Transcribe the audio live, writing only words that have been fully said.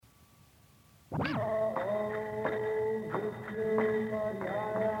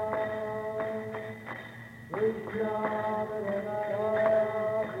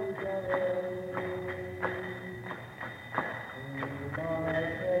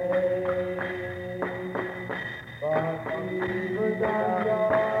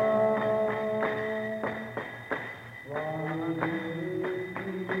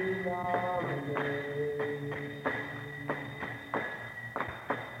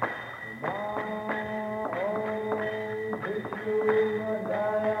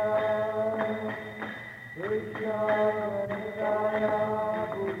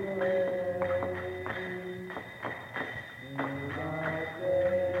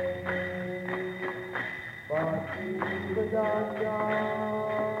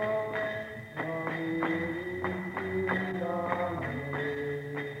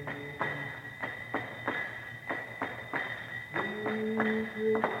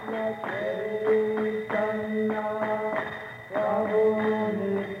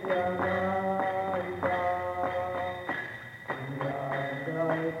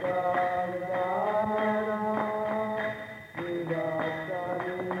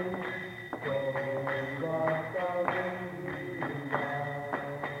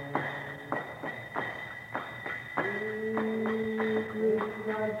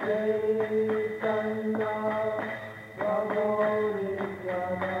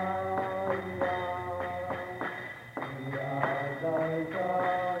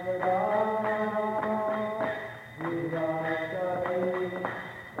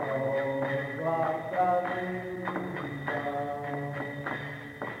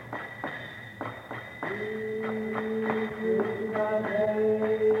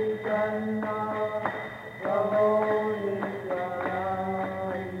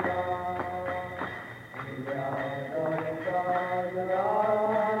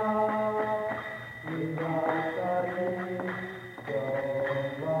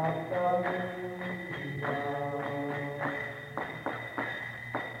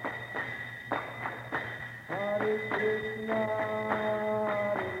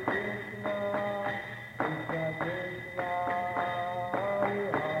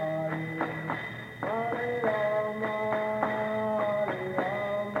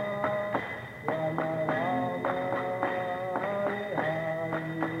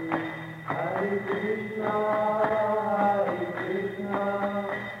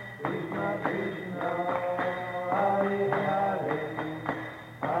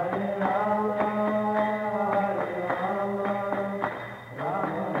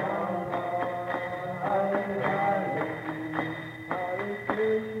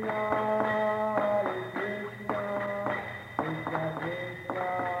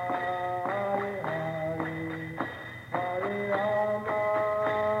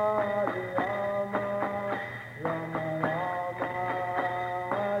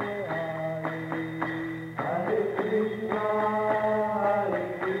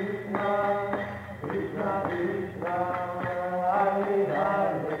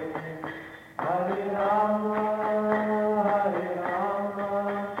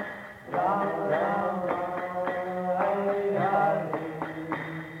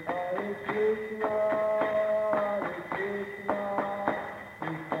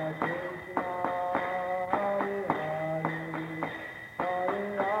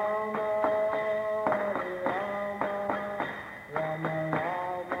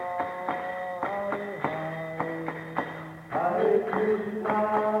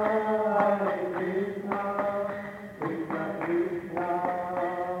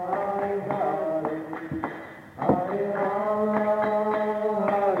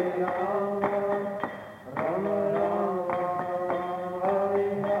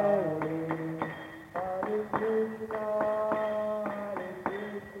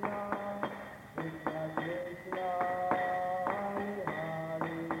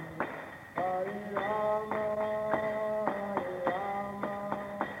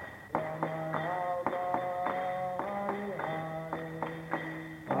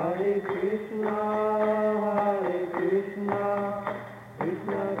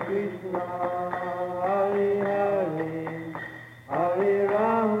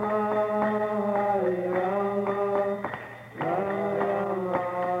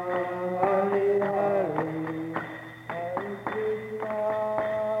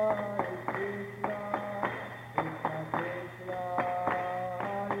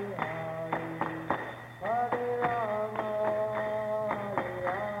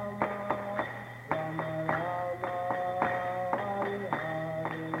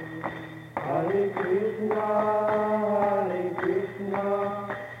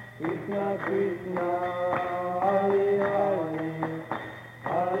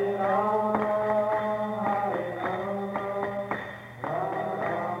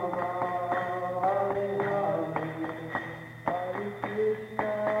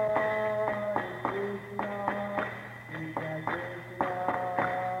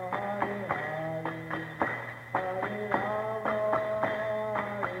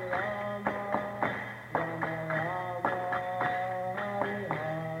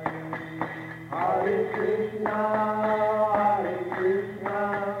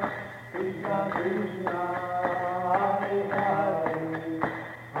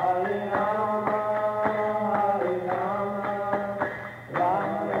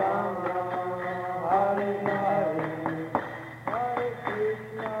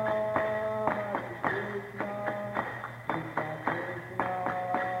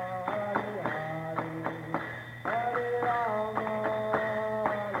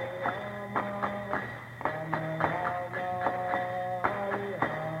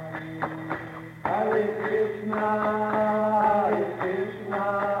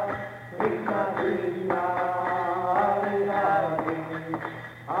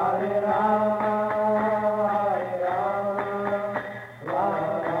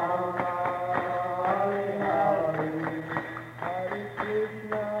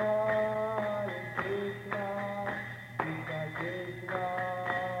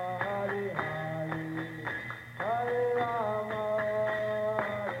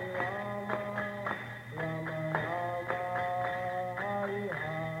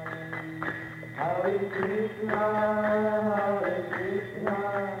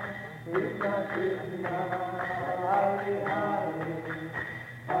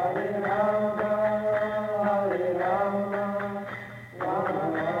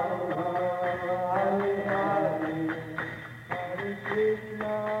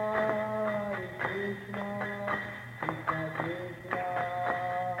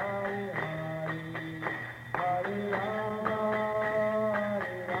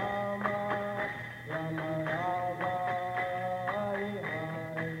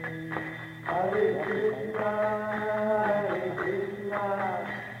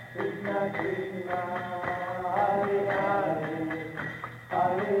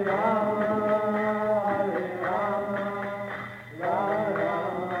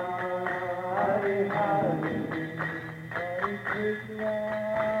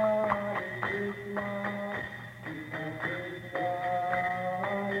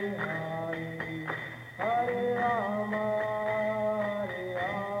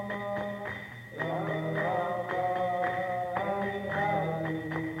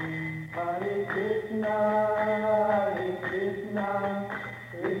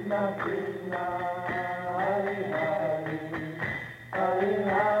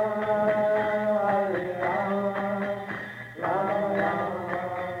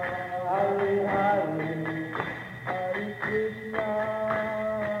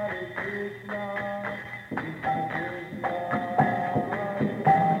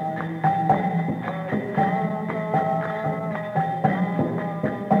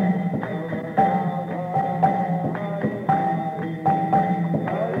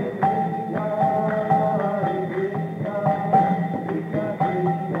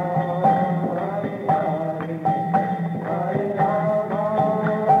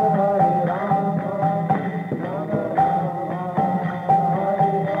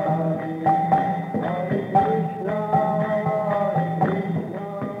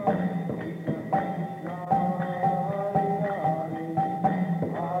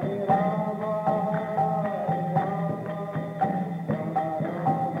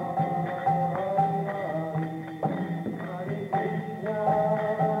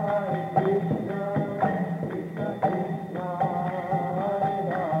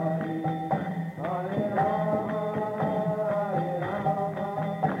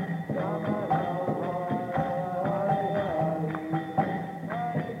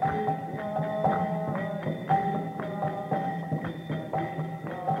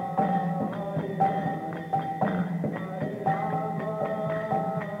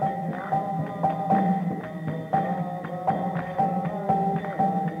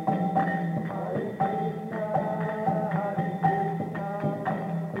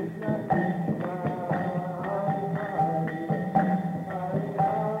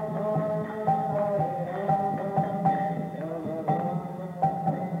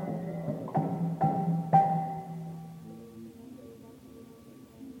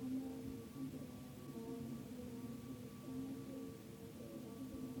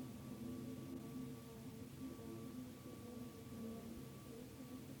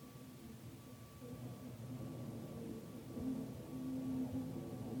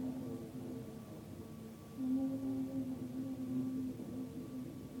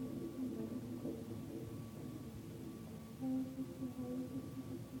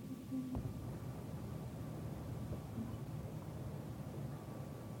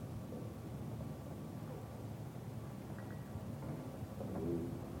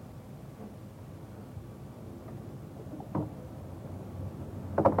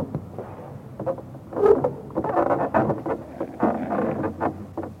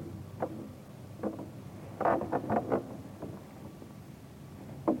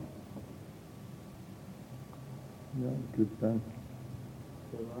Good.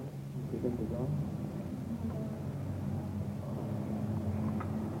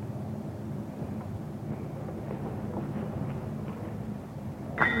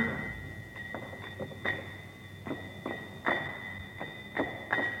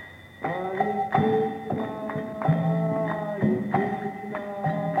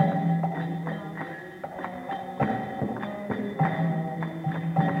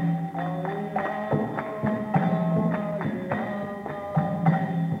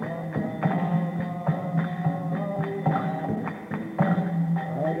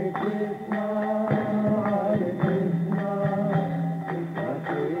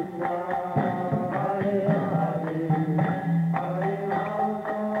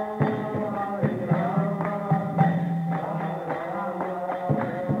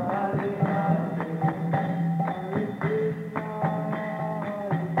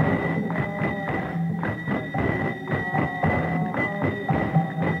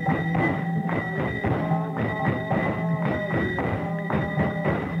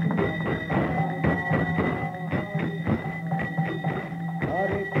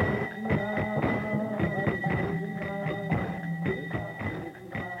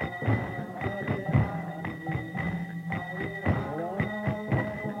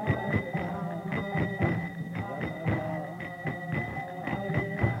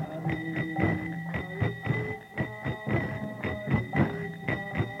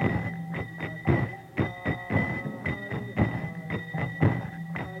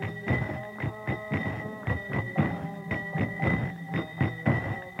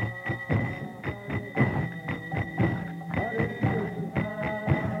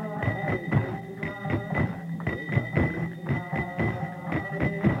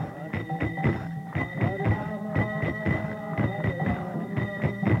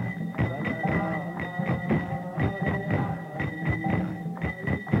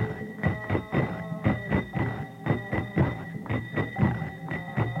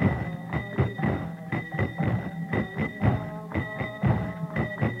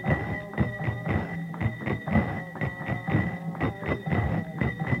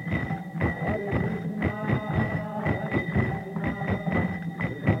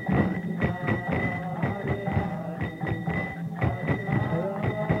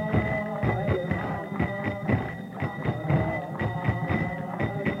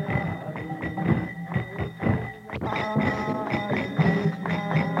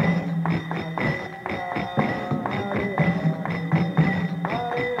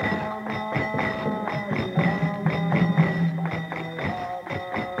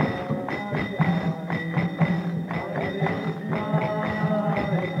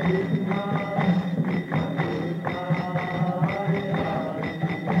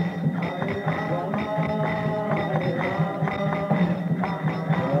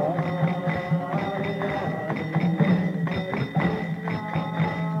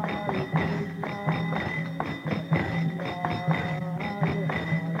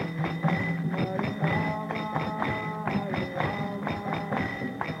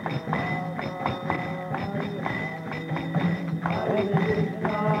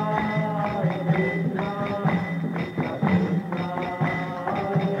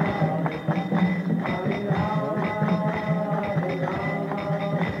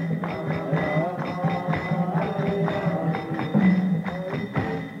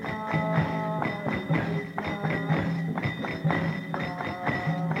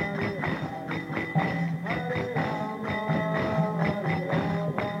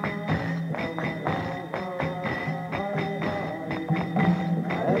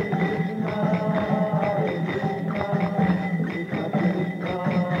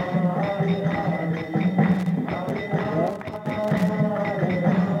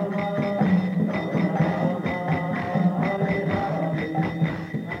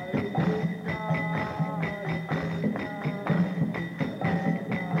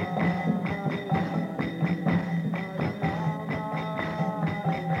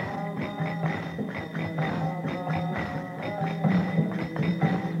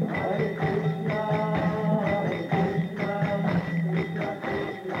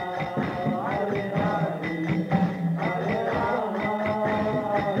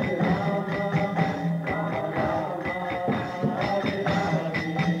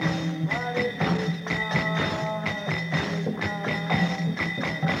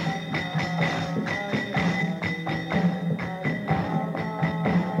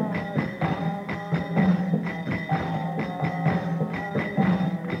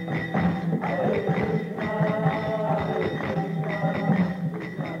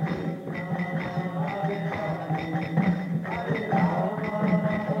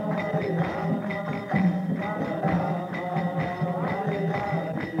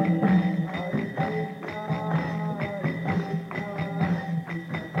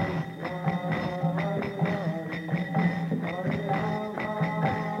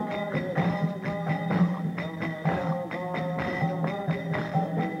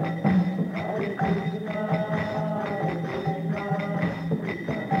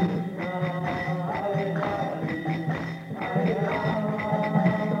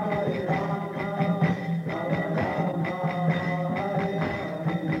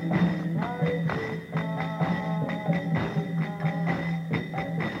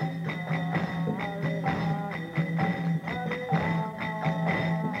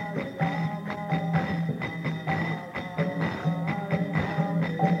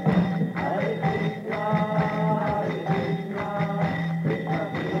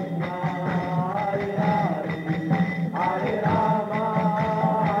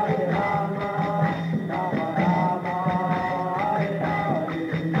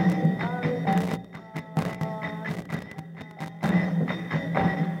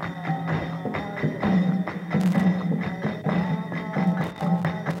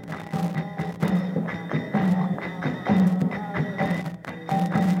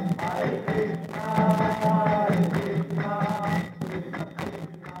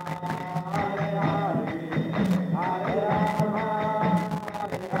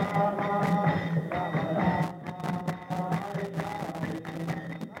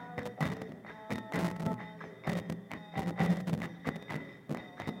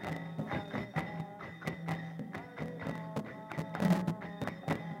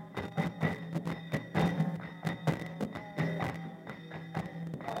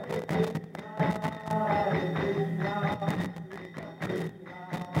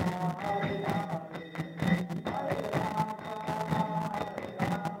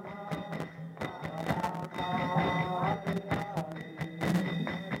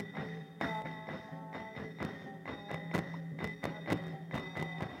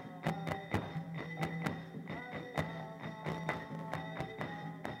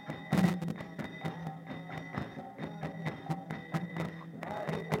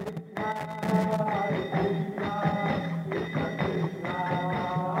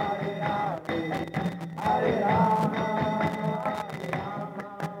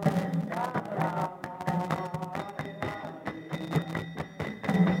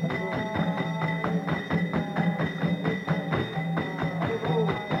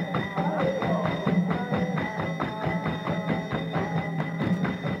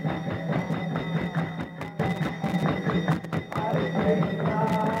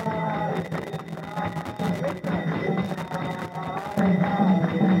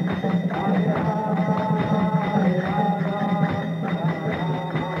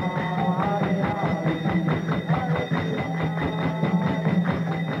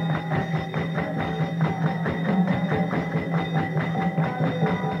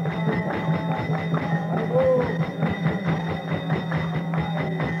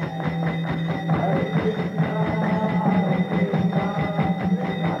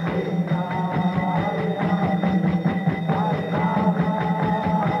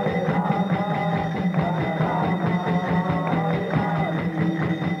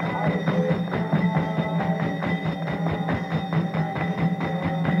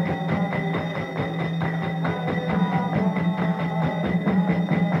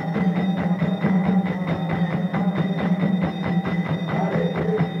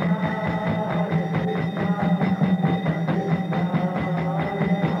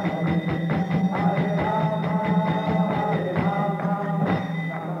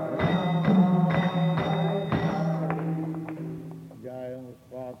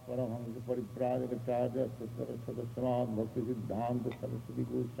 Paramhans परिव्राजकाचार्य सदस्यनाथ भक्ति सिद्धांत सरस्वती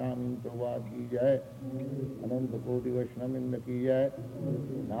गोस्वामी प्रभुपाद की जय, अनंत कोटि वैष्णववृंद की जय,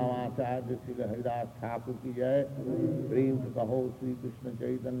 नामाचार्य श्री हरिदास ठाकुर की जय। प्रेम से कहो श्री कृष्ण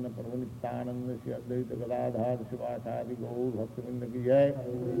चैतन्य प्रभु नित्यानंद श्री अद्वैत गदाधर शिवाचार्य गौर भक्तवृंद की जय।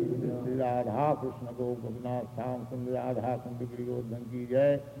 श्री राधा कृष्ण गो गोपीनाथ श्याम कुंड राधा कुंड गिरिवर्धन की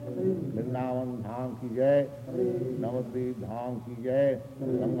जय। वृंदावन धाम की जय, नवद्वीप धाम की जय,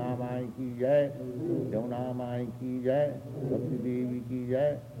 गंगा माई की जय, यमुना माई की जय, भक्ति देवी की जय,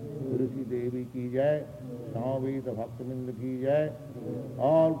 तुलसी देवी की जय, समवेत भक्तवृंद की जय।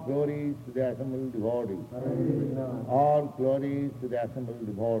 All glories to the assembled devotees. All glories to the assembled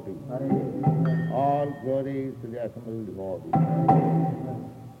devotees. All glories to the assembled devotees.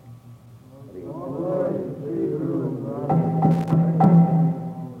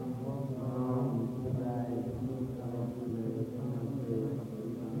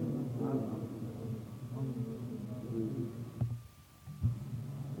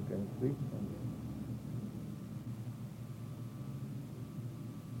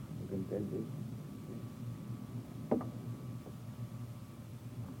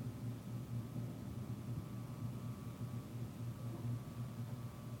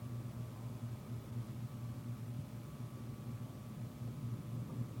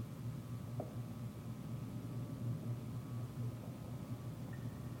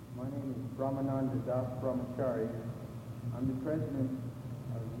 My name is Brahmananda Das Brahmachari. I'm the president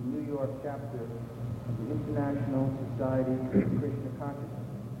of the New York chapter of the International Society for Krishna Consciousness.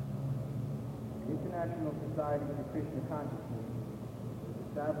 The International Society for Krishna Consciousness was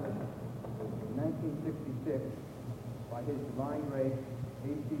established in 1966 by His Divine Grace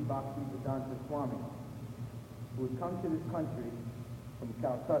A.C. Bhaktivedanta Swami, who had come to this country from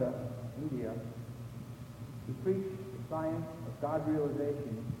Calcutta, India, to preach the science of God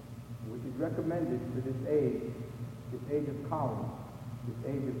realization, which is recommended for this age of college,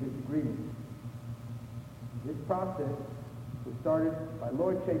 this age of disagreement. This process was started by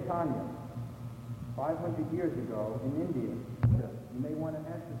Lord Chaitanya 500 years ago in India. You may want to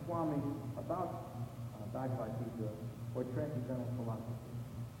ask the Swami about Bhagavad Gita or transcendental philosophy.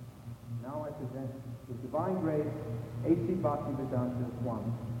 Now I present His Divine Grace A.C. Bhaktivedanta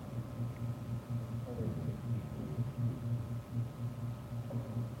Swami.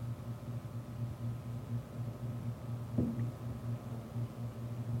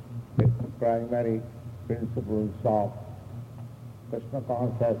 Primary principles of Krishna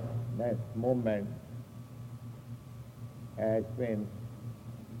consciousness movement has been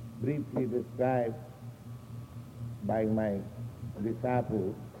briefly described by my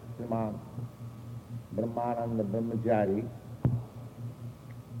disciple, Sriman Brahmananda Brahmachari.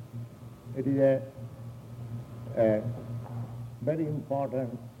 It is a very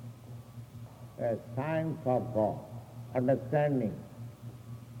important science of God, understanding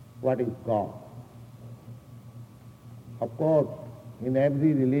what is God. Of course, in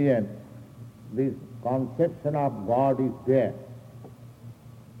every religion, this conception of God is there.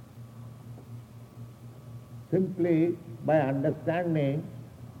 Simply by understanding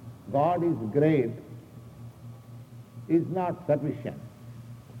God is great is not sufficient.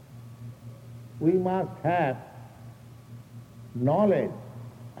 We must have knowledge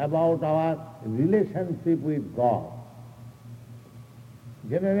about our relationship with God.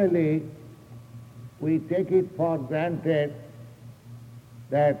 Generally, we take it for granted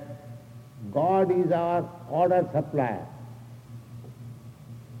that God is our order supplier.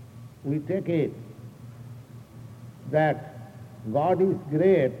 We take it that God is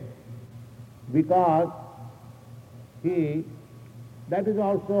great because that is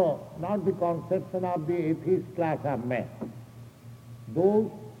also not the conception of the atheist class of men.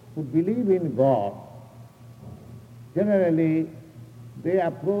 Those who believe in God, generally they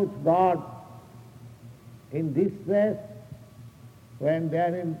approach God in distress when they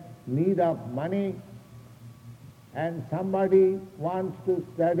are in need of money and somebody wants to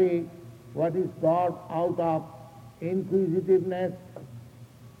study what is God out of inquisitiveness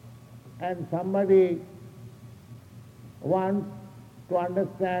and somebody wants to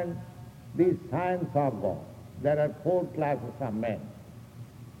understand the science of God. There are four classes of men.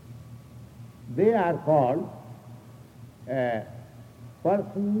 They are called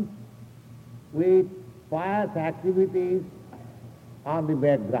persons with pious activities on the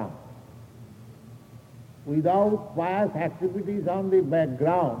background. Without pious activities on the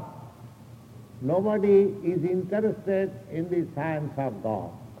background, nobody is interested in the science of God.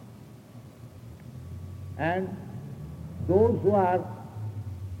 And those who are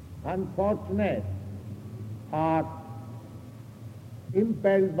unfortunate or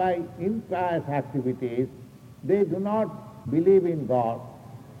impelled by impious activities, they do not believe in God.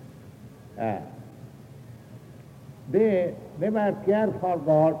 They never care for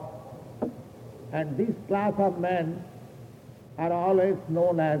God, and this class of men are always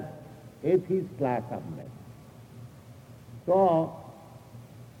known as atheist class of men. So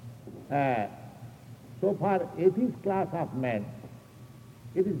for atheist class of men,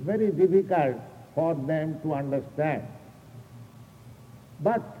 it is very difficult for them to understand.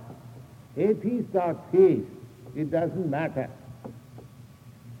 But atheist or theist, it doesn't matter.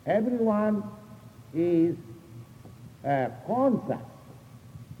 Everyone is conscious.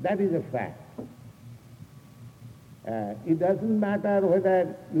 That is a fact. It doesn't matter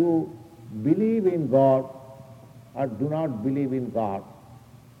whether you believe in God or do not believe in God,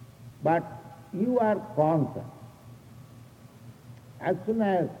 but you are conscious. As soon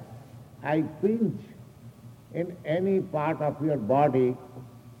as I pinch in any part of your body,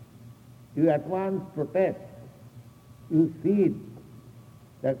 you at once protest. You feel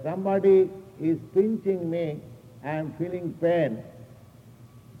that somebody is pinching me, I am feeling pain.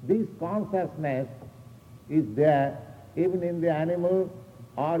 This consciousness is there even in the animal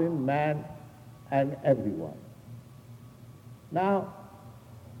or in man and everyone. Now,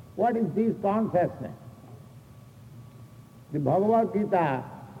 what is this consciousness? The Bhagavad Gita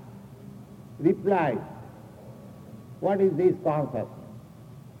replies, what is this consciousness?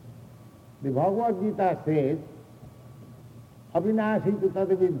 The Bhagavad Gita says, Avinashi tu tad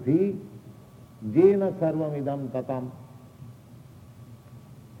vidhi jena sarvamidam tatam.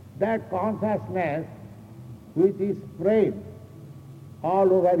 That consciousness which is spread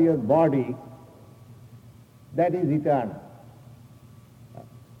all over your body, that is eternal.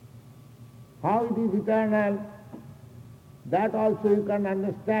 How it is eternal, that also you can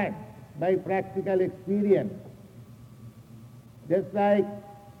understand by practical experience. Just like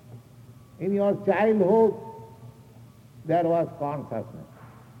in your childhood, there was consciousness.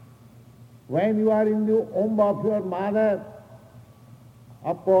 When you are in the womb of your mother,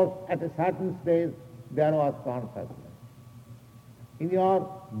 of course, at a certain stage, there was consciousness. In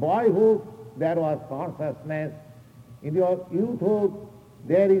your boyhood, there was consciousness. In your youthhood,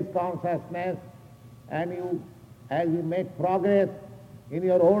 there is consciousness. And you, as you make progress, in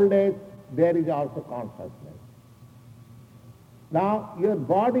your old age, there is also consciousness. Now, your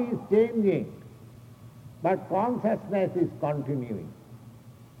body is changing, but consciousness is continuing.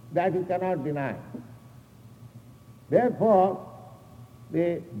 That you cannot deny. Therefore,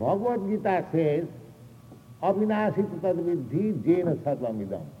 the Bhagavad Gita says, Avinashi tad vidhi jena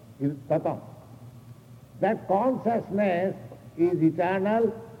sarvamidam tatam. That consciousness is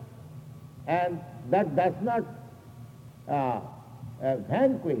eternal and that does not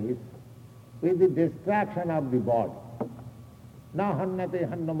vanquish with the destruction of the body. Na hannate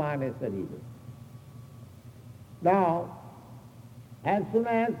hannamane sarire. Now, as soon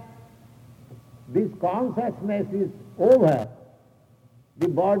as this consciousness is over, the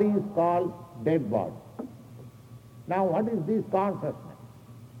body is called dead body. Now, what is this consciousness?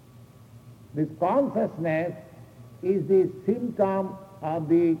 This consciousness is the symptom of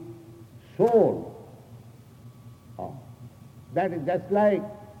the soul. That is just like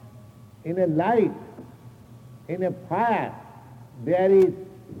in a light, in a fire, there is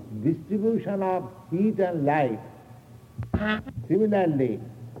distribution of heat and light. Similarly,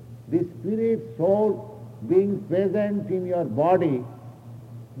 the spirit soul being present in your body,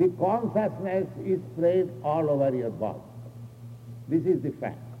 the consciousness is spread all over your body. This is the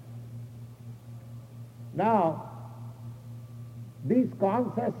fact. Now, this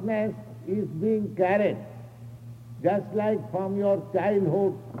consciousness is being carried just like from your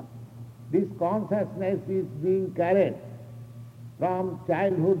childhood. This consciousness is being carried from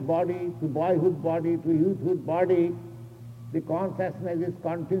childhood body to boyhood body to youthhood body. The consciousness is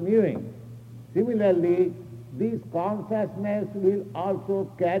continuing. Similarly, this consciousness will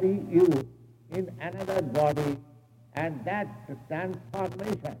also carry you in another body, and that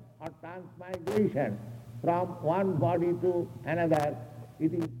transformation or transmigration from one body to another,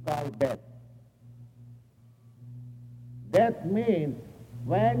 it is called death. Death means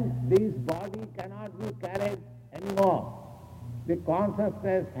when this body cannot be carried anymore, the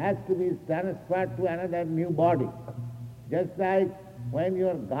consciousness has to be transferred to another new body. Just like when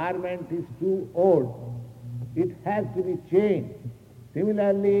your garment is too old, it has to be changed.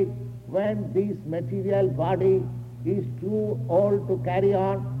 Similarly, when this material body is too old to carry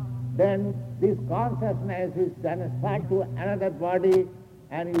on, then this consciousness is transferred to another body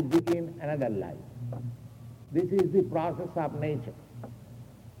and you begin another life. This is the process of nature.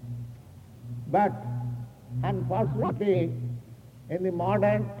 But unfortunately, In the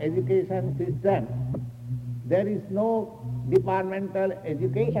modern education system, there is no departmental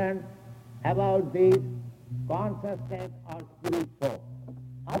education about this consciousness or spirit soul.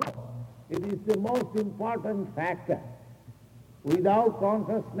 It is the most important factor. Without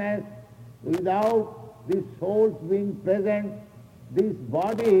consciousness, without the souls being present, this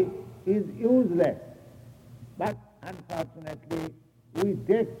body is useless. But unfortunately, we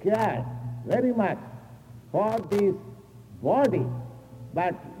take care very much for this body,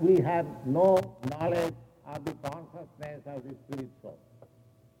 but we have no knowledge of the consciousness of the spirit soul.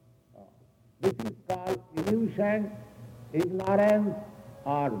 This is called illusion, ignorance,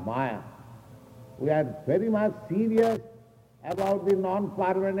 or Maya. We are very much serious about the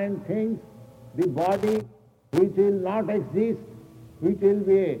non-permanent things, the body which will not exist, which will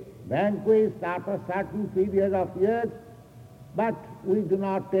be vanquished after a certain period of years, but we do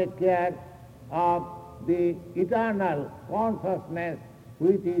not take care of the eternal consciousness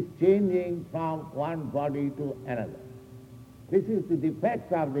which is changing from one body to another. This is the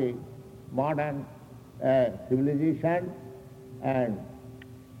defect of the modern civilization, and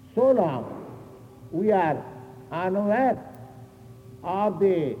so long we are unaware of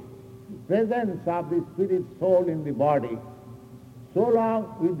the presence of the spirit soul in the body, so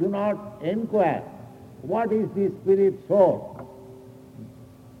long we do not inquire what is the spirit soul,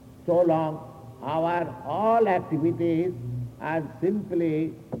 so long our all activities are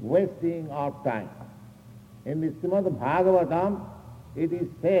simply wasting of time. In the Srimad Bhagavatam, it is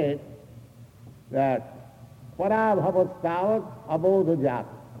said that parabhavastavat abodhajat,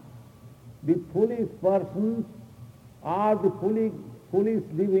 the foolish persons or the foolish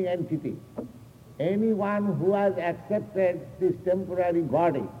living entity, anyone who has accepted this temporary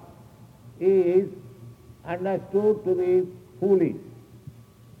body is understood to be foolish.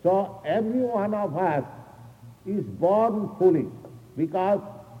 So every one of us is born foolish because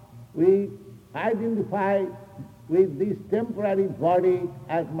we identify with this temporary body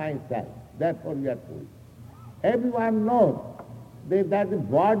as myself. Therefore we are foolish. Everyone knows that the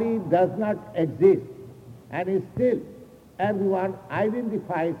body does not exist, and still everyone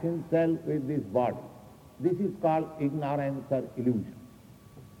identifies himself with this body. This is called ignorance or illusion.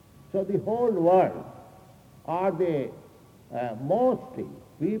 So the whole world, or mostly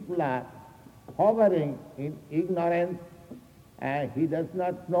people are hovering in ignorance, and he does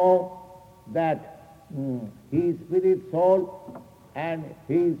not know that he is spirit soul and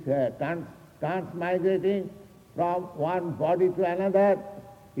he is transmigrating from one body to another.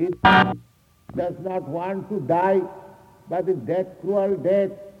 He does not want to die, but the cruel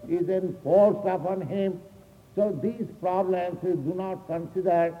death is enforced upon him. So these problems we do not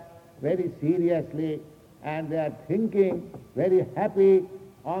consider very seriously, and they are thinking very happy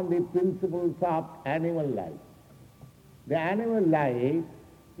on the principles of animal life. The animal life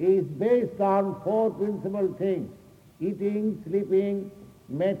is based on four principal things: eating, sleeping,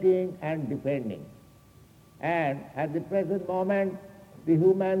 mating, and defending. And at the present moment, the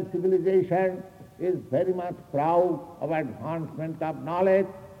human civilization is very much proud of advancement of knowledge,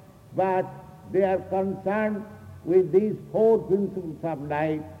 but they are concerned with these four principles of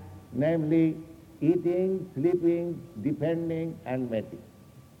life, namely eating, sleeping, defending, and mating.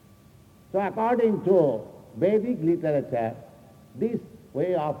 So according to Vedic literature, this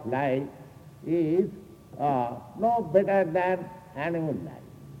way of life is no better than animal life.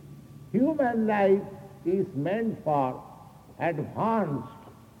 Human life is meant for advanced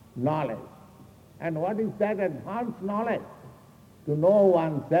knowledge. And what is that advanced knowledge? To know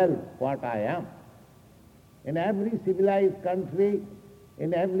oneself what I am. In every civilized country,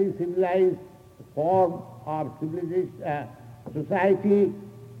 in every civilized form of civilization, society,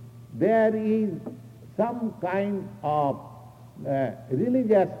 there is some kind of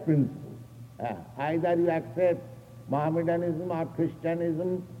religious principle. Either you accept Mohammedanism or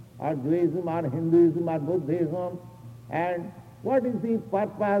Christianism or Judaism or Hinduism or Buddhism, and what is the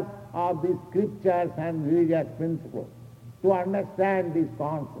purpose of these scriptures and religious principles? To understand this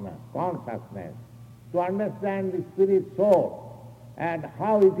consciousness, to understand the spirit soul and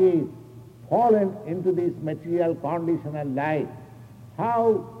how it is fallen into this material conditional life,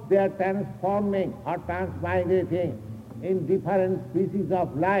 how they are transforming or transmigrating in different species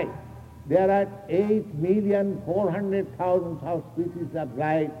of life. There are 8,400,000 of species of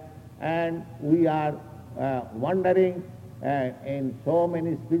life, and we are wandering in so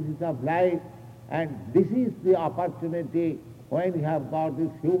many species of life, and this is the opportunity when you have got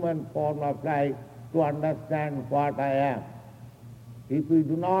this human form of life to understand what I am. If we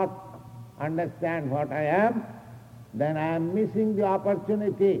do not understand what I am, then I am missing the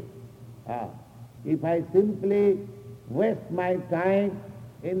opportunity. If I simply waste my time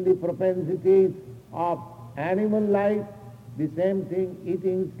in the propensities of animal life, the same thing,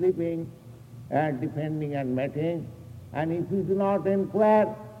 eating, sleeping, defending and mating. And if you do not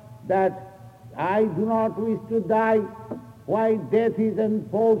inquire that I do not wish to die, why death is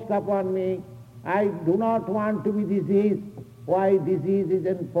enforced upon me, I do not want to be diseased, why disease is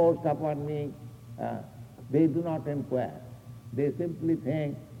enforced upon me, they do not inquire. They simply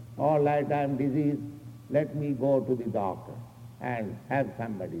think, all right, I am diseased, let me go to the doctor and have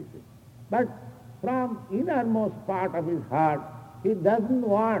somebody see. But from innermost part of his heart, he doesn't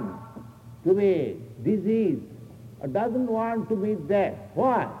want to be diseased, or doesn't want to meet death.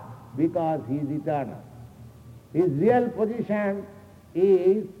 Why? Because he is eternal. His real position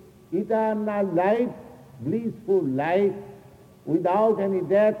is eternal life, blissful life, without any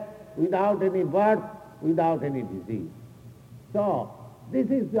death, without any birth, without any disease. So, this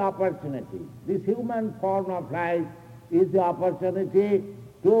is the opportunity. This human form of life is the opportunity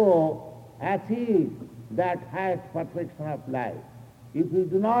to achieve that highest perfection of life. If we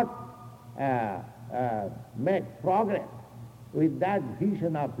do not make progress with that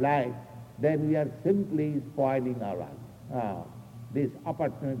vision of life, then we are simply spoiling our life, this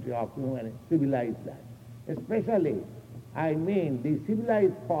opportunity of human civilized life. Especially, I mean the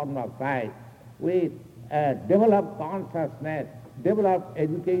civilized form of life with developed consciousness, developed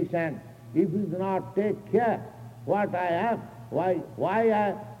education. If we do not take care what I am, why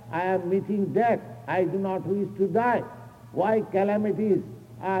I am meeting death, I do not wish to die, why calamities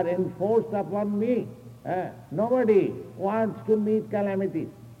are enforced upon me. Nobody wants to meet calamities.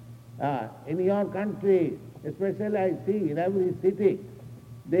 In your country, especially I see in every city,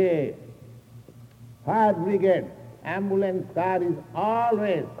 the fire brigade ambulance car is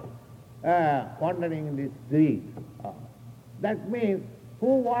always wandering in the street. That means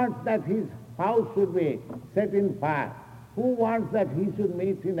who wants that his house should be set in fire? Who wants that he should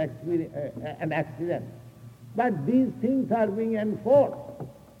meet in an accident? But these things are being enforced.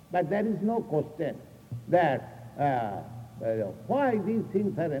 But there is no question that why these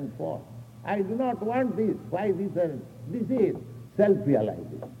things are enforced. I do not want this. Why this is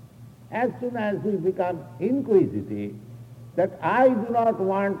self-realization. As soon as we become inquisitive, that I do not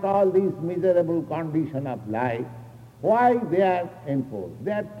want all these miserable condition of life, why they are enforced?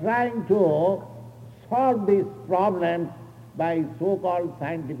 They are trying to solve this problem by so-called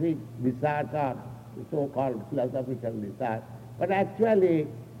scientific research or so-called philosophical research. But actually,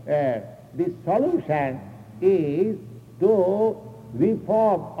 the solution is to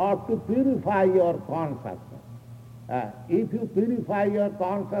reform or to purify your consciousness. If you purify your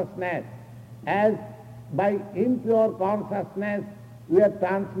consciousness, as by impure consciousness we are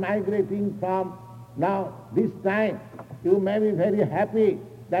transmigrating from now this time, you may be very happy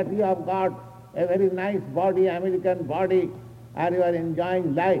that you have got a very nice body, American body, or you are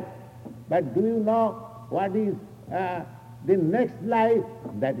enjoying life. But do you know what is the next life?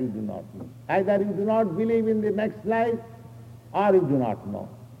 That you do not know. Either you do not believe in the next life, or you do not know.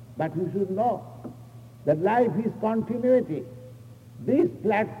 But you should know that life is continuity. This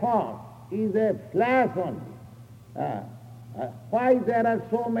platform is a flash only. Why there are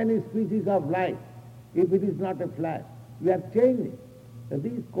so many species of life if it is not a flash? We are changing. So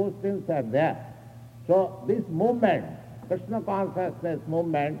these questions are there. So this movement, Krishna consciousness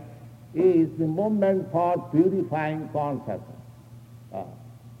movement, is the movement for purifying consciousness.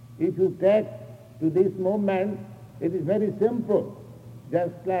 If you take to this movement, it is very simple.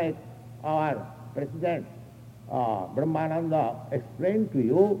 Just like our President Brahmananda explained to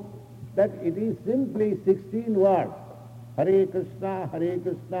you, that it is simply 16 words. Hare Krishna,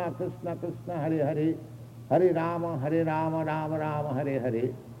 Krishna Krishna, Hare Hare, Hare Rama, Rama Rama, Hare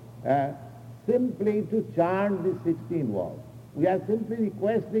Hare. Simply to chant the 16 words. We are simply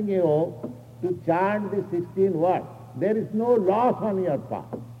requesting you to chant the 16 words. There is no loss on your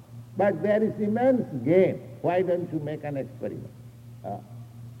part, but there is immense gain. Why don't you make an experiment?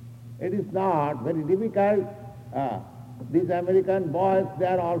 It is not very difficult. These American boys, they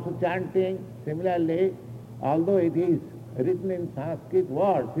are also chanting similarly, although it is written in Sanskrit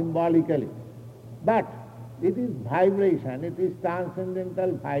words symbolically. But it is vibration, it is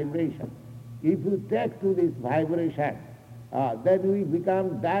transcendental vibration. If you take to this vibration, then we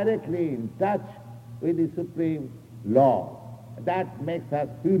become directly in touch with the Supreme Lord. That makes us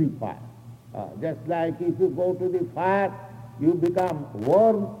purify. Just like if you go to the fire, you become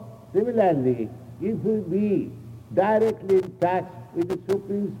warm. Similarly, if we be directly in touch with the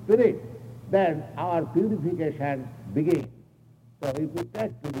Supreme Spirit, then our purification begins. So if you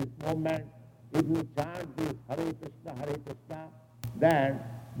take to this moment, if you chant this Hare Krishna, then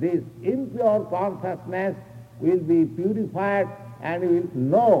this impure consciousness will be purified and will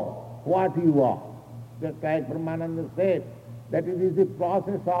know what you are. Just like Brahmananda said, that it is the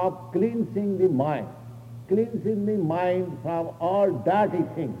process of cleansing the mind from all dirty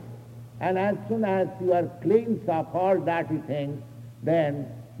things. And as soon as you are cleansed of all dirty things, then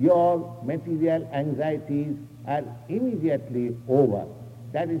your material anxieties are immediately over.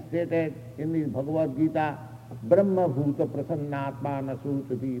 That is stated in the Bhagavad Gita, Brahma Bhuta Prasannatma Nasu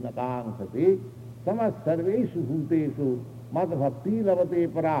Sati Nakangsati Samas Sarveshu Bhuteshu Mad Bhakti Lavate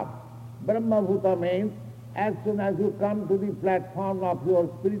Parap. Brahma Bhuta means as soon as you come to the platform of your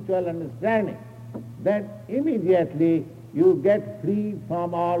spiritual understanding, then immediately you get free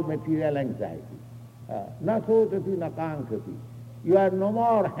from all material anxiety. Nasotati nakankati. You are no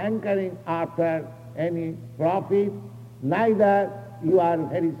more hankering after any profit, neither you are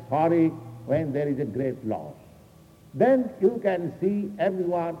very sorry when there is a great loss. Then you can see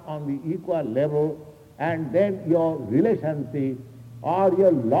everyone on the equal level, and then your relationship or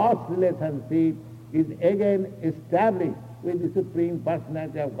your lost relationship is again established with the Supreme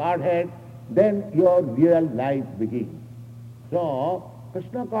Personality of Godhead. Then your real life begins. So,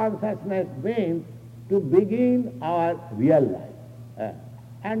 Krishna consciousness means to begin our real life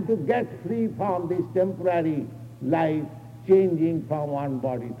and to get free from this temporary life changing from one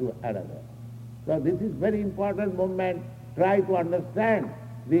body to another. So this is very important movement. Try to understand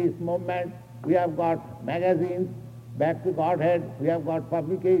this movement. We have got magazines, Back to Godhead, we have got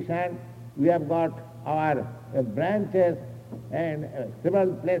publication, we have got our branches and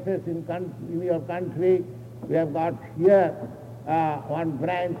several places in your country. We have got here one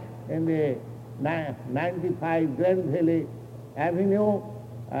branch in the 95 Grand Valley Avenue.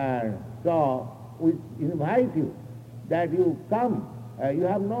 So we invite you that you come. You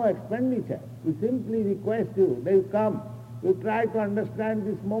have no expenditure. We simply request you that you come. You try to understand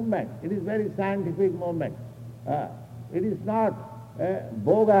this movement. It is very scientific movement. It is not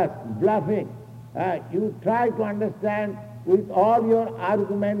bogus, bluffing. You try to understand with all your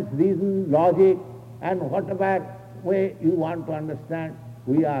arguments, reason, logic, and whatever way you want to understand,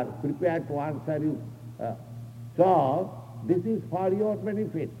 we are prepared to answer you. So, this is for your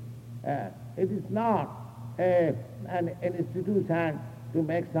benefit. It is not an institution to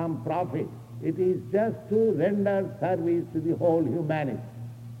make some profit. It is just to render service to the whole humanity,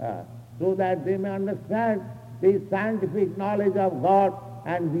 so that they may understand the scientific knowledge of God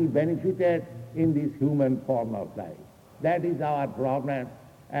and be benefited in this human form of life. That is our problem,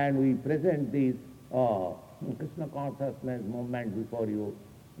 and we present this Krishna consciousness movement before you.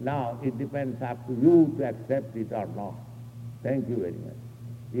 Now it depends up to you to accept it or not. Thank you very much.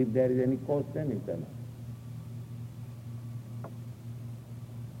 If there is any question, you can ask.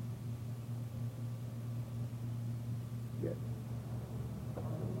 Yes.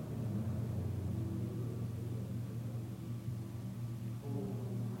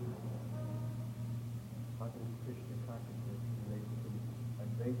 How does Krishna consciousness relate to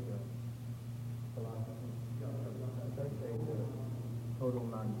Advaita philosophy? Advaita, total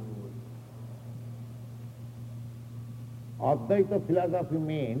non-dualism. Advaita philosophy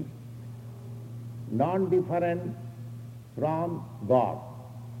means non-different from God.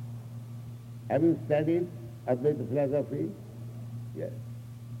 Have you studied Advaita philosophy? Yes.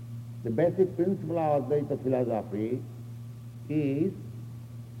 The basic principle of Advaita philosophy is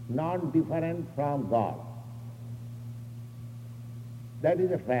non-different from God. That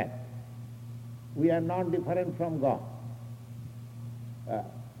is a fact. We are non-different from God.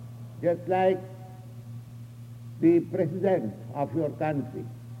 Just like the president of your country,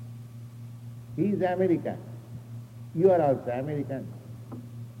 he is American. You are also American.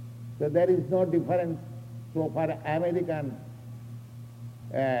 So there is no difference so far American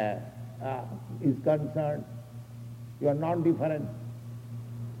is concerned. You are not different.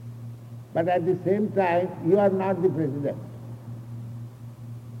 But at the same time, you are not the president.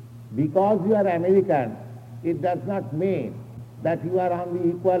 Because you are American, it does not mean that you are on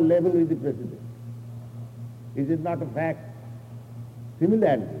the equal level with the president. Is it not a fact?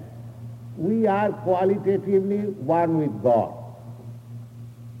 Similarly, we are qualitatively one with God.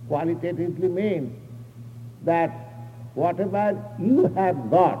 Qualitatively means that whatever you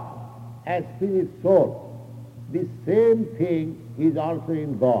have got as spirit soul, the same thing is also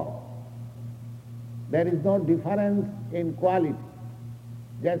in God. There is no difference in quality.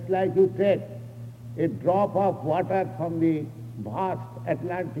 Just like you take a drop of water from the vast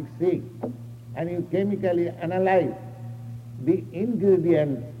Atlantic Sea and you chemically analyze the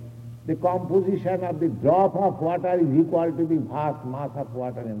ingredients, the composition of the drop of water is equal to the vast mass of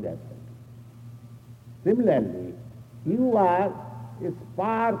water in that. Similarly, you are a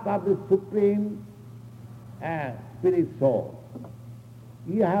spark of the Supreme spirit soul.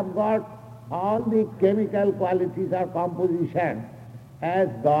 You have got all the chemical qualities or composition as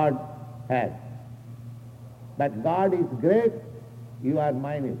God has. But God is great, you are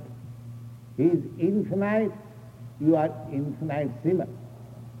minute. He is infinite, you are infinitesimal.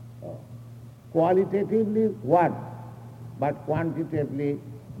 Qualitatively one, but quantitatively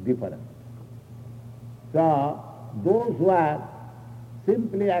different. So, those who are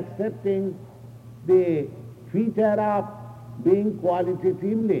simply accepting the feature of being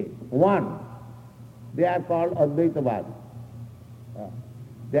qualitatively one, they are called Advaitavadi.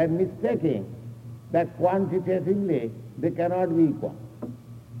 They are mistaking that quantitatively they cannot be equal.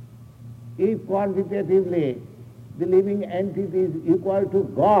 If quantitatively the living entity is equal to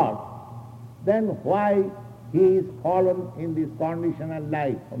God, then why he is fallen in this conditional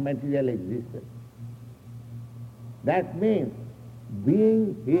life of material existence? That means,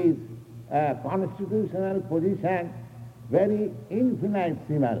 being his constitutional position very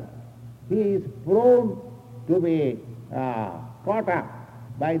infinitesimal, he is prone to be caught up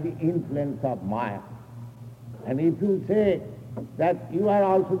by the influence of Maya. And if you say that you are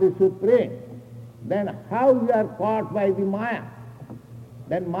also the Supreme, then how you are caught by the Maya?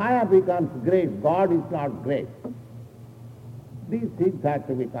 Then Maya becomes great, God is not great. These things have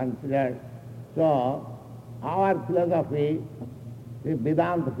to be considered. So, our philosophy, the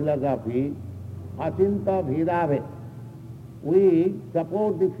Vedanta philosophy, Achinta Bhedabhed, we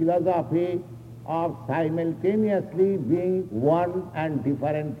support the philosophy of simultaneously being one and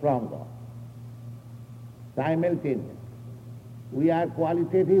different from God. Simultaneous. We are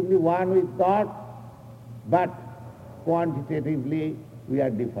qualitatively one with God, but quantitatively we are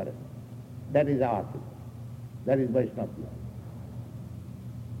different. That is our philosophy. That is Vaishnava philosophy.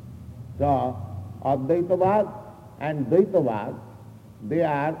 So, Advaitavad and Dvaitavad, they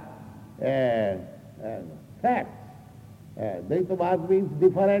are facts. Dvaitavad means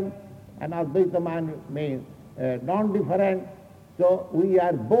different and Advaitavad means non-different. So we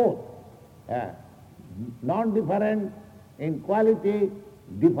are both non-different in quality,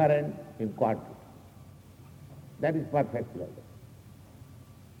 different in quantity. That is perfect philosophy.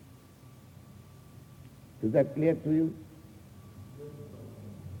 Is that clear to you?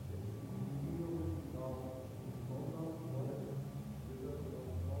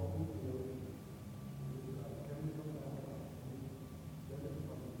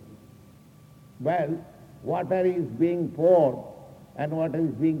 Well, water is being poured and water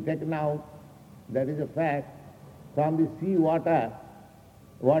is being taken out. That is a fact. From the sea water,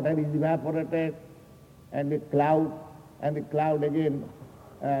 water is evaporated and the cloud again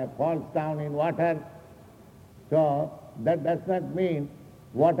falls down in water. So that does not mean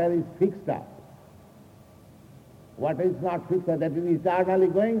water is fixed up. Water is not fixed up, that is eternally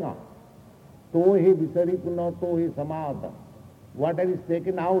going on. Tohi visaripuno tohi samahata. Water is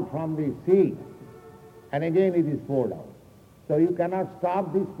taken out from the sea and again it is poured out. So you cannot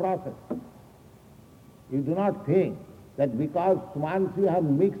stop this process. You do not think that because once you have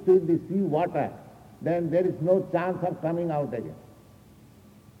mixed with the sea water, then there is no chance of coming out again.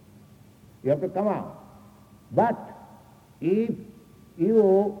 You have to come out. But if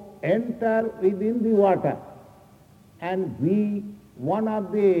you enter within the water and be one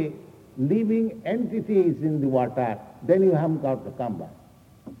of the living entities in the water, then you have got to come back.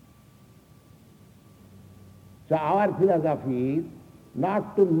 So our philosophy is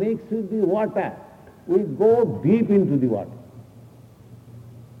not to mix with the water. We go deep into the water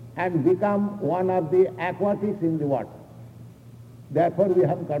and become one of the aquatics in the water. Therefore we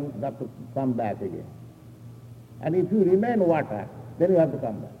have got to come back again. And if you remain water, then you have to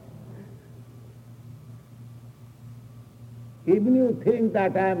come back. Even you think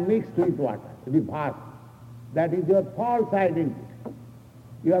that I am mixed with water, the past, that is your false identity.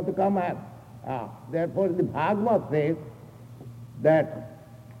 You have to come back. Therefore the Bhagavad says that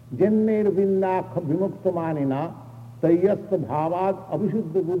Janner Vindakha Vimuktamanina Tayyasta Bhavad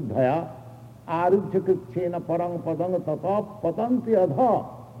Abhishuddha Buddhaya Arujjakritchena Parang Padang Tata Patanti Adha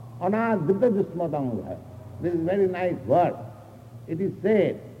Anadrita Jusmadanga. This is a very nice word. It is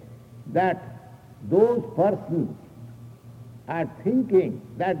said that those persons are thinking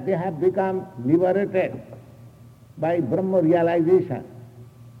that they have become liberated by Brahma realization.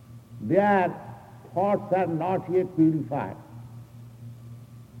 Their thoughts are not yet purified.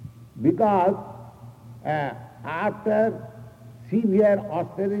 Because after severe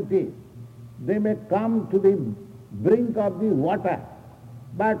austerities, they may come to the brink of the water,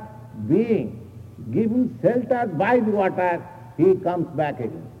 but being given shelter by the water, he comes back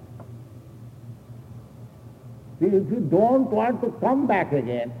again. See, if you don't want to come back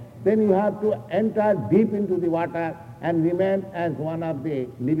again, then you have to enter deep into the water and remain as one of the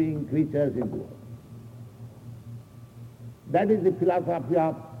living creatures in the world. That is the philosophy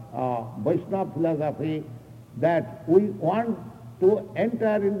of Vaishnava philosophy, that we want to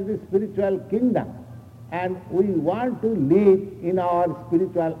enter into the spiritual kingdom and we want to live in our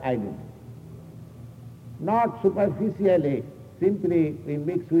spiritual identity. Not superficially, simply we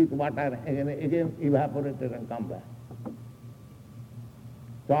mix with water and again evaporated and come back.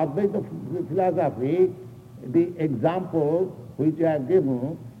 So Advaita philosophy, the example which I have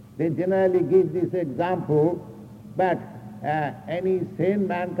given, they generally give this example, but any sane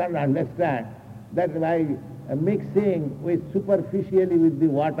man can understand that by mixing with superficially with the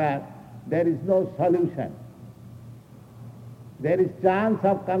water, there is no solution. There is chance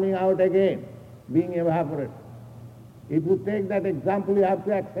of coming out again, being evaporated. If you take that example, you have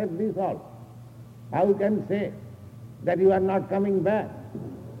to accept this also. How you can say that you are not coming back?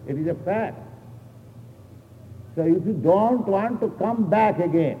 It is a fact. So if you don't want to come back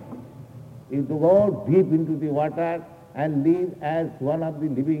again, you have to go deep into the water and live as one of the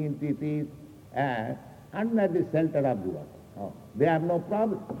living entities under the shelter of the water. Oh, they have no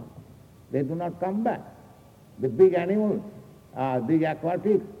problem. They do not come back. The big animals, the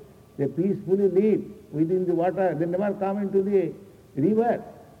aquatics, they peacefully live within the water. They never come into the river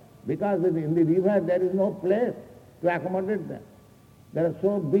because in the river there is no place to accommodate them. There are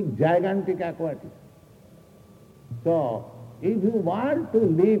so big, gigantic aquatics. So, if you want to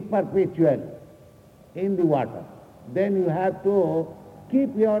live perpetually in the water, then you have to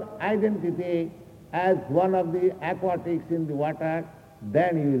keep your identity as one of the aquatics in the water,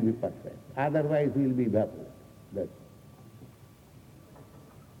 then you will be perfect. Otherwise you will be evaporated. That's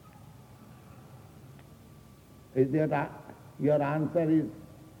it. Is your answer is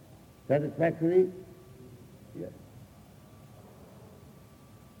satisfactory? Yes.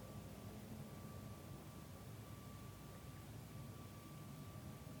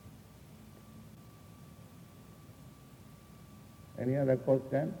 Any other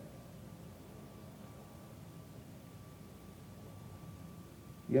question?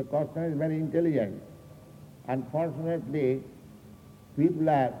 Your question is very intelligent. Unfortunately, people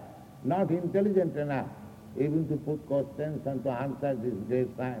are not intelligent enough even to put questions and to answer this great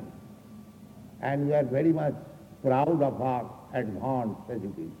science. And we are very much proud of our advanced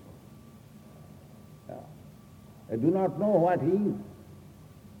education. I do not know what he is.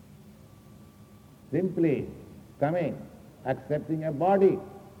 Simply coming, accepting a body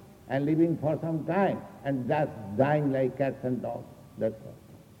and living for some time and just dying like cats and dogs. That's all.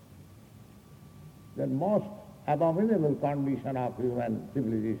 The most abominable condition of human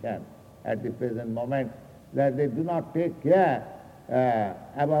civilization at the present moment, that they do not take care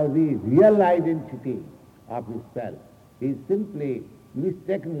about the real identity of himself. He is simply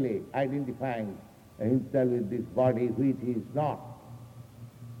mistakenly identifying himself with this body which he is not.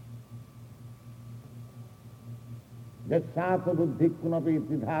 Jatsāsa buddhi kunapi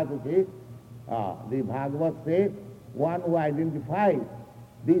siddhātuke, the Bhagavad says, one who identifies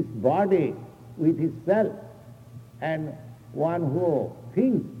this body with his self, and one who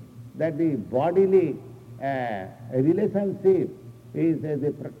thinks that the bodily relationship is as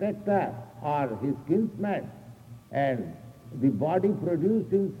a protector or his kinsman, and the body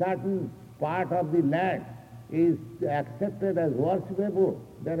produced in certain part of the land is accepted as worshipable.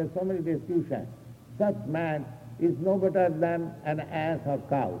 There are so many discussions. Such man is no better than an ass or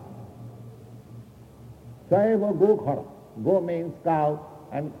cow. Saeva go khara. Go means cow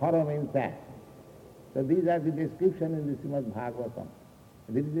and khara means ass. So these are the descriptions in the Srimad Bhagavatam.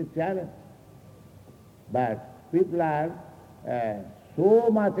 This is a challenge. But people are so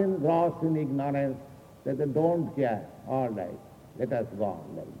much engrossed in ignorance that they don't care. All right, let us go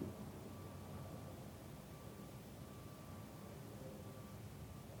on like this.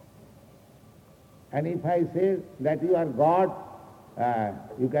 And if I say that you are God,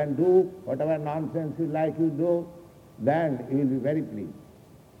 you can do whatever nonsense you like you do, then you will be very pleased.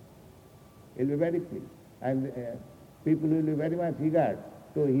 You will be very pleased. And people will be very much eager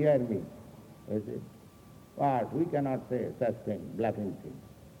to hear me. You see? But we cannot say such thing, bluffing thing.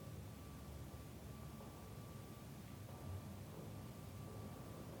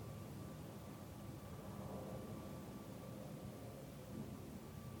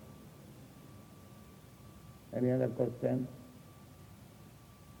 Any other question?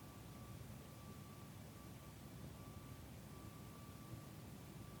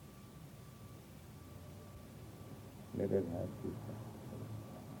 Let us have this.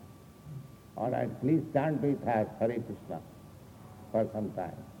 All right, please chant with us Hare Krishna for some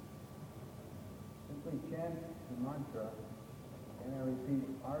time. Simply chant the mantra And I repeat,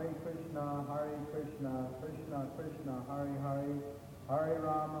 Hare Krishna, Krishna Krishna, Hare Hare, Hare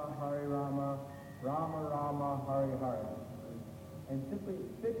Rama, Rama Rama, Hare Hare. And simply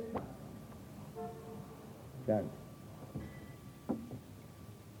 6 times. Done.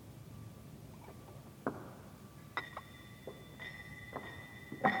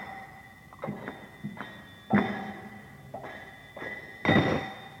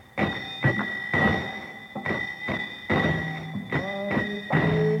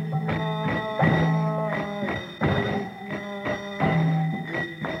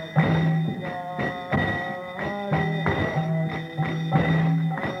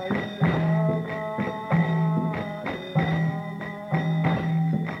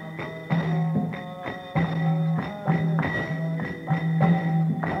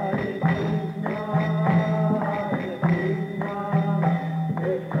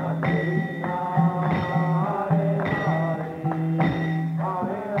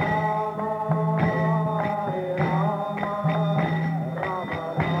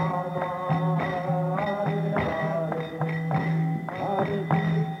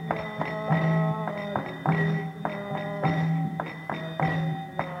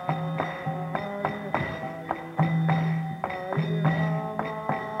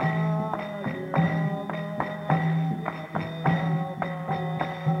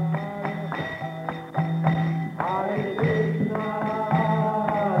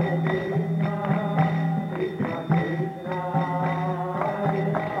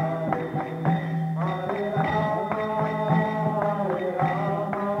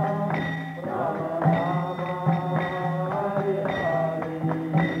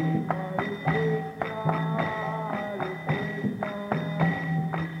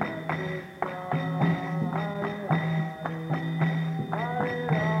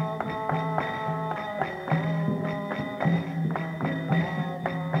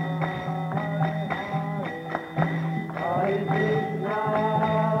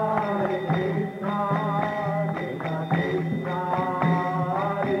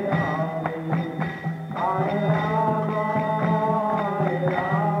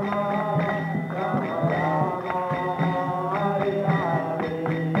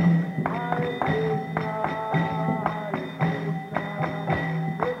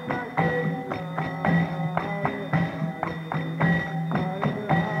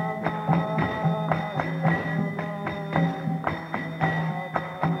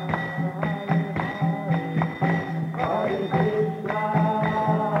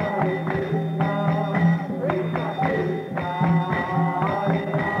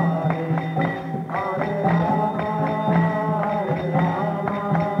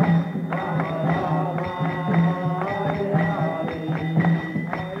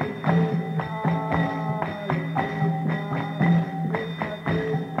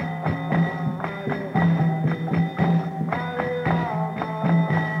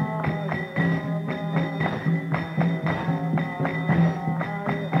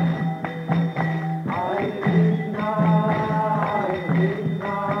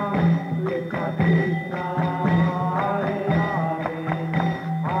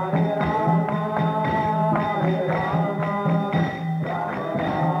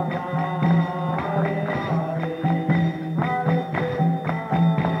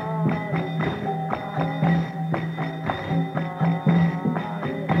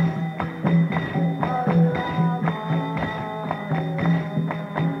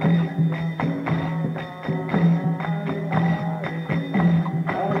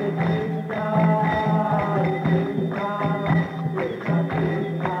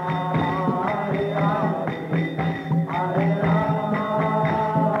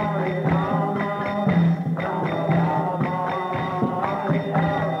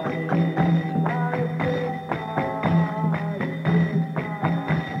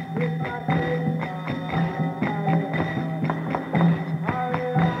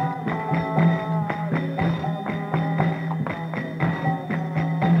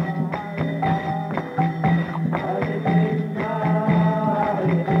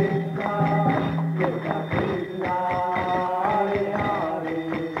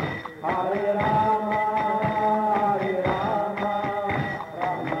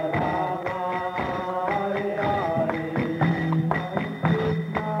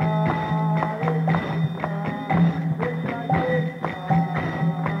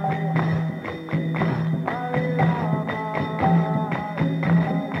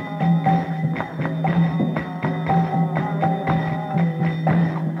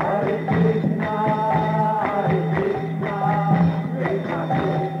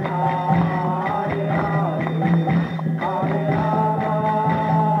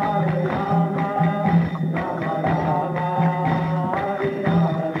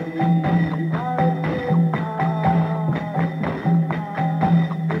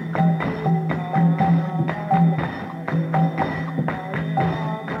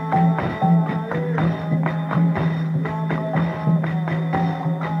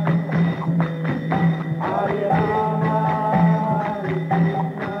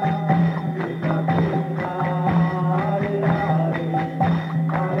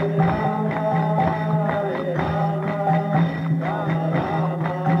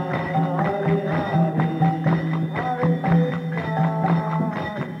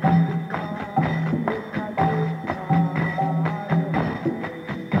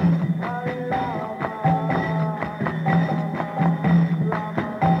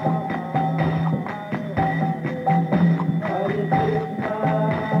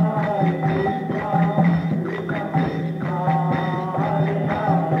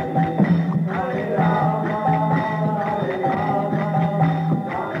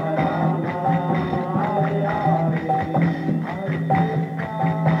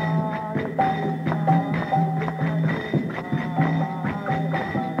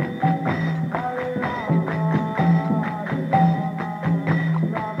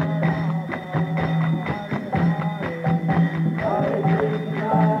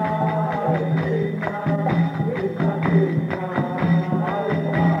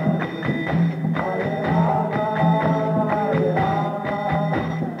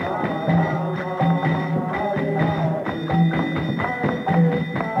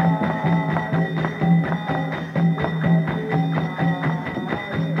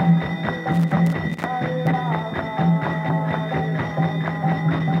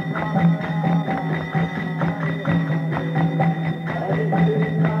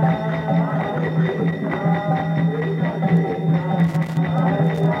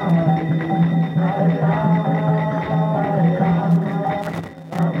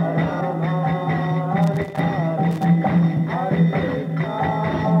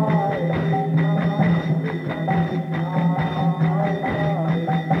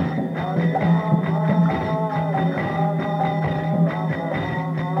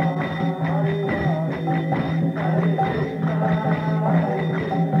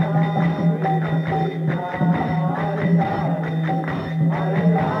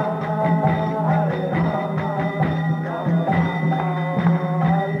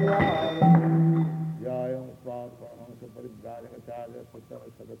 Pradikacharya Sutta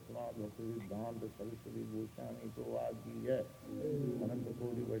Saraswama Bhaktivedanta Swami Srila Prabhupada ki jai, Ananta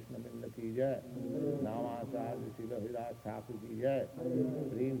Koti Vaishnavrinda ki jai, Namacharya Srila Hridayat Thakur ki jai,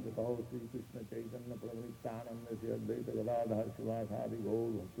 Prem Kataho Sri Krishna Chaitanya Prabhu Nityananda Sri Advaita Gadadhar Srivasadi Gaur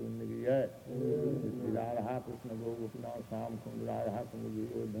Bhaktivinoda ki jai, Sri Radha Krishna Gaur Gopinath Sam Kund Radha Kund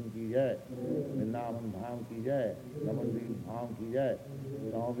Giridhar ki jai, Vrindavan Dham ki jai, Namandeep Dham ki jai,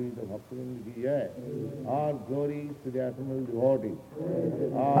 Navadvip Bhaktivinoda ki jai. All glories to the assembled devotees.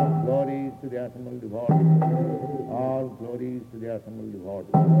 All glories to the assembled devotees. All glories to the assembled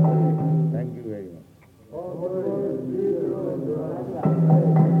devotees. Thank you very much.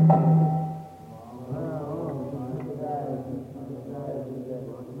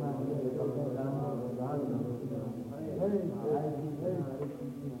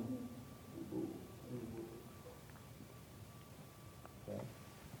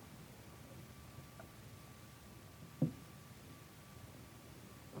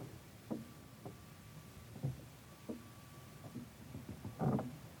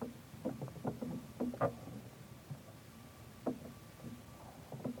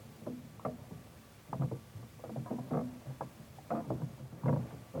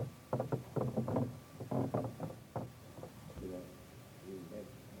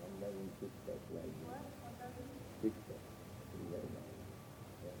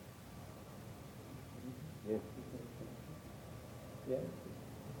 Yes.